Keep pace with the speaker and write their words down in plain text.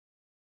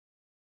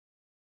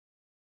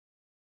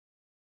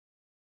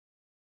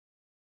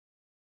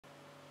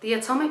The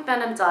Atomic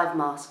Venom dive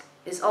mask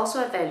is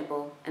also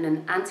available in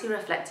an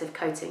anti-reflective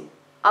coating,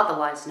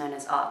 otherwise known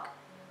as ARC.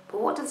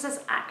 But what does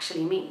this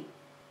actually mean?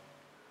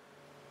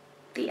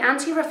 The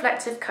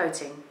anti-reflective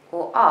coating,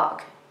 or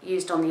ARC,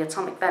 used on the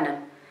Atomic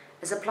Venom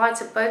is applied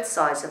to both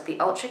sides of the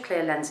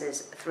UltraClear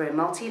lenses through a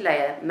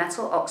multi-layer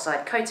metal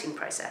oxide coating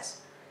process.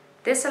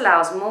 This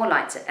allows more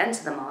light to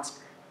enter the mask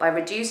by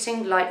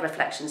reducing light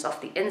reflections off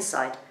the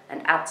inside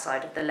and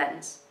outside of the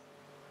lens.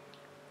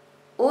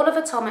 All of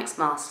Atomic's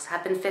masks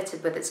have been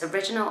fitted with its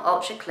original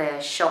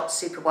UltraClear Schott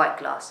Superwite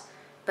glass,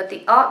 but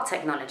the ARC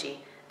technology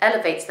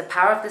elevates the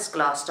power of this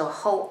glass to a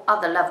whole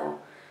other level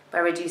by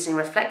reducing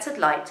reflected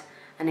light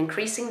and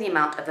increasing the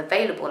amount of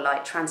available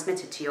light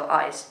transmitted to your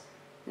eyes,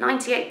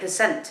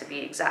 98% to be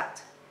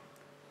exact.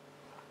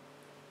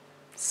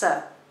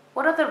 So,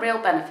 what are the real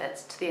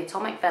benefits to the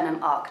Atomic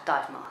Venom ARC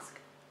dive mask?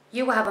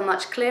 You will have a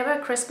much clearer,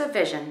 crisper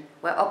vision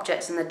where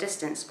objects in the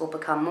distance will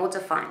become more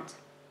defined.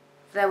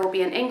 There will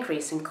be an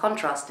increase in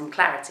contrast and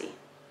clarity.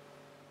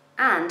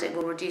 And it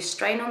will reduce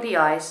strain on the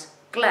eyes,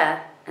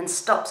 glare, and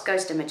stops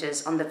ghost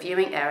images on the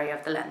viewing area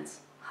of the lens.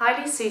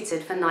 Highly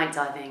suited for night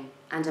diving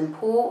and in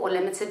poor or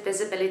limited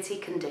visibility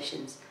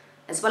conditions,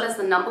 as well as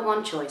the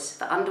 #1 choice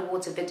for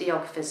underwater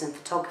videographers and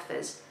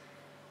photographers,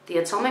 the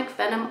Atomic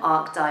Venom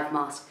ARC dive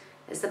mask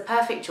is the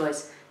perfect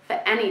choice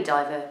for any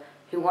diver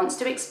who wants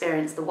to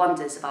experience the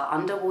wonders of our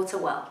underwater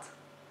world.